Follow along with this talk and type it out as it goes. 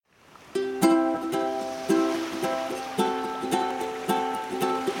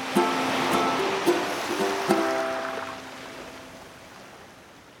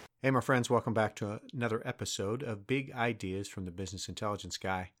Hey, my friends, welcome back to another episode of Big Ideas from the Business Intelligence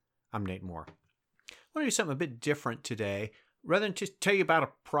Guy. I'm Nate Moore. I want to do something a bit different today. Rather than just tell you about a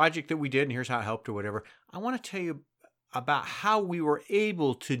project that we did and here's how it helped or whatever, I want to tell you about how we were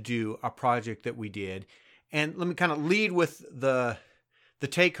able to do a project that we did. And let me kind of lead with the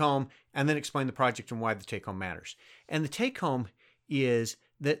take-home and then explain the project and why the take-home matters. And the take-home is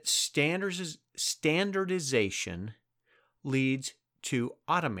that standardization leads to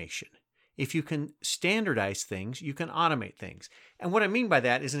automation. If you can standardize things, you can automate things. And what I mean by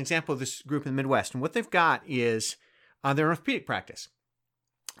that is an example of this group in the Midwest. And what they've got is their orthopedic practice.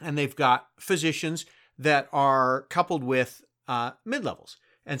 And they've got physicians that are coupled with mid-levels.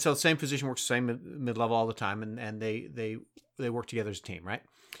 And so the same physician works the same mid-level all the time, and they work together as a team, right?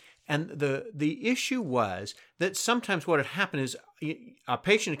 And the issue was that sometimes what had happened is a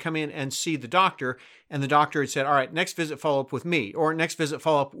patient had come in and see the doctor, and the doctor had said, all right, next visit, follow up with me, or next visit,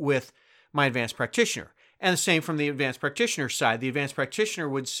 follow up with my advanced practitioner. And the same from the advanced practitioner side. The advanced practitioner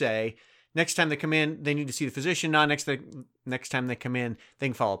would say, next time they come in, they need to see the physician. Now, next time they come in, they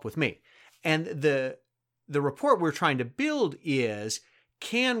can follow up with me. And the report we're trying to build is,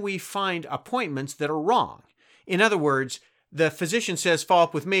 can we find appointments that are wrong? In other words, the physician says, follow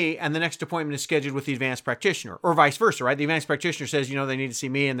up with me, and the next appointment is scheduled with the advanced practitioner, or vice versa, right? The advanced practitioner says, they need to see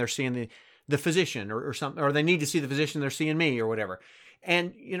me, and they're seeing the physician or something, or they need to see the physician, they're seeing me, or whatever.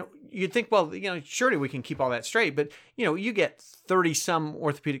 And, you'd think, well, surely we can keep all that straight, but, you get 30-some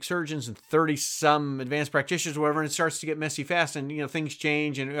orthopedic surgeons and 30-some advanced practitioners or whatever, and it starts to get messy fast, and, things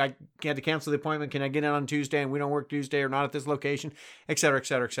change, and I had to cancel the appointment. Can I get in on Tuesday, and we don't work Tuesday, or not at this location, et cetera, et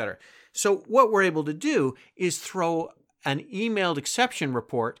cetera, et cetera. So what we're able to do is throw an emailed exception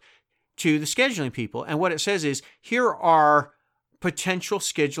report to the scheduling people. And what it says is, here are potential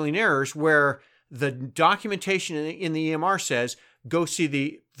scheduling errors where the documentation in the EMR says, go see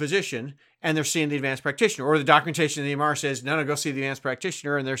the physician, and they're seeing the advanced practitioner. Or the documentation in the EMR says, no, go see the advanced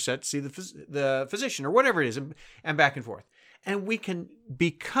practitioner, and they're set to see the physician, or whatever it is, and back and forth. And we can,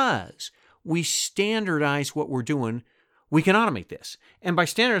 because we standardize what we're doing, we can automate this. And by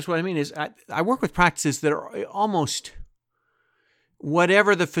standardize, what I mean is I work with practices that are almost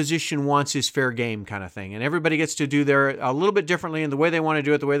whatever the physician wants is fair game kind of thing. And everybody gets to do their a little bit differently in the way they want to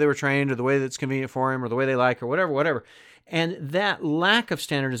do it, the way they were trained, or the way that's convenient for them, or the way they like, or whatever. And that lack of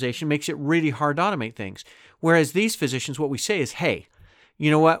standardization makes it really hard to automate things. Whereas these physicians, what we say is, hey,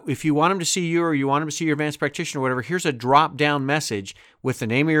 you know what? If you want them to see you, or you want them to see your advanced practitioner or whatever, here's a drop-down message with the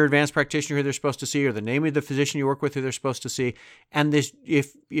name of your advanced practitioner who they're supposed to see, or the name of the physician you work with who they're supposed to see. And this,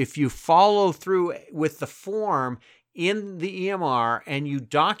 if you follow through with the form in the EMR and you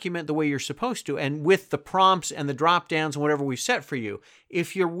document the way you're supposed to, and with the prompts and the drop downs and whatever we've set for you,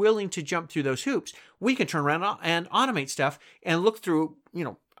 if you're willing to jump through those hoops, we can turn around and automate stuff and look through,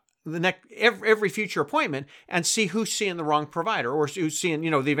 the next every future appointment and see who's seeing the wrong provider, or who's seeing,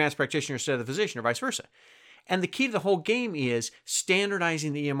 the advanced practitioner instead of the physician, or vice versa. And the key to the whole game is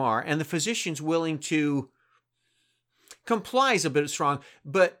standardizing the EMR, and the physician's willing to comply is a bit strong,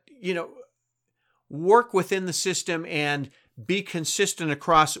 but, work within the system and be consistent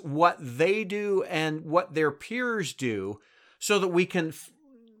across what they do and what their peers do, so that we can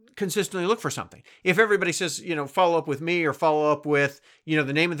consistently look for something. If everybody says, follow up with me, or follow up with, the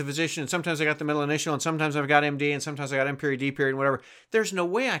name of the physician, and sometimes I got the middle initial, and sometimes I've got MD, and sometimes I got M period, D period, and whatever, there's no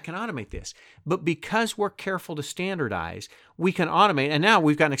way I can automate this. But because we're careful to standardize, we can automate. And now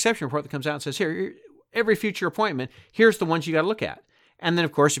we've got an exception report that comes out and says, here, every future appointment, here's the ones you got to look at. And then,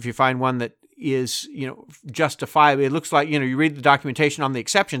 of course, if you find one that is, justifiable, it looks like, you read the documentation on the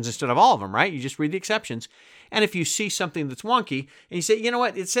exceptions instead of all of them, right? You just read the exceptions. And if you see something that's wonky and you say, you know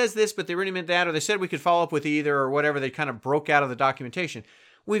what, it says this, but they really meant that, or they said we could follow up with either, or whatever, they kind of broke out of the documentation.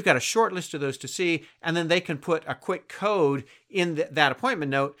 We've got a short list of those to see, and then they can put a quick code in that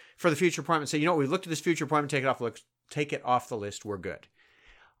appointment note for the future appointment. Say, we looked at this future appointment, take it off the list, we're good.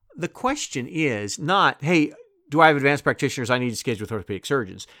 The question is not, hey, do I have advanced practitioners I need to schedule with orthopedic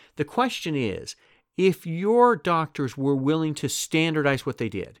surgeons? The question is, if your doctors were willing to standardize what they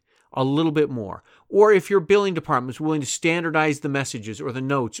did a little bit more, or if your billing department was willing to standardize the messages or the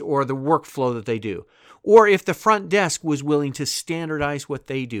notes or the workflow that they do, or if the front desk was willing to standardize what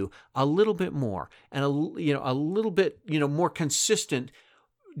they do a little bit more, and a little bit more consistent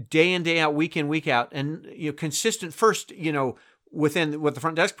day in, day out, week in, week out, and consistent first, within what the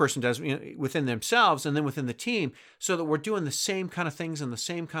front desk person does, within themselves, and then within the team, so that we're doing the same kind of things and the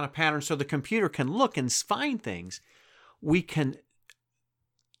same kind of patterns, so the computer can look and find things, we can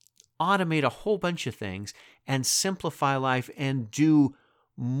automate a whole bunch of things and simplify life and do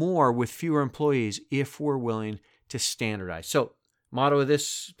more with fewer employees if we're willing to standardize. So Motto of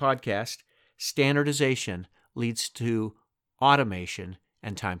this podcast: standardization leads to automation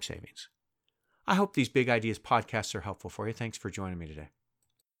and time savings. I hope these Big Ideas podcasts are helpful for you. Thanks for joining me today.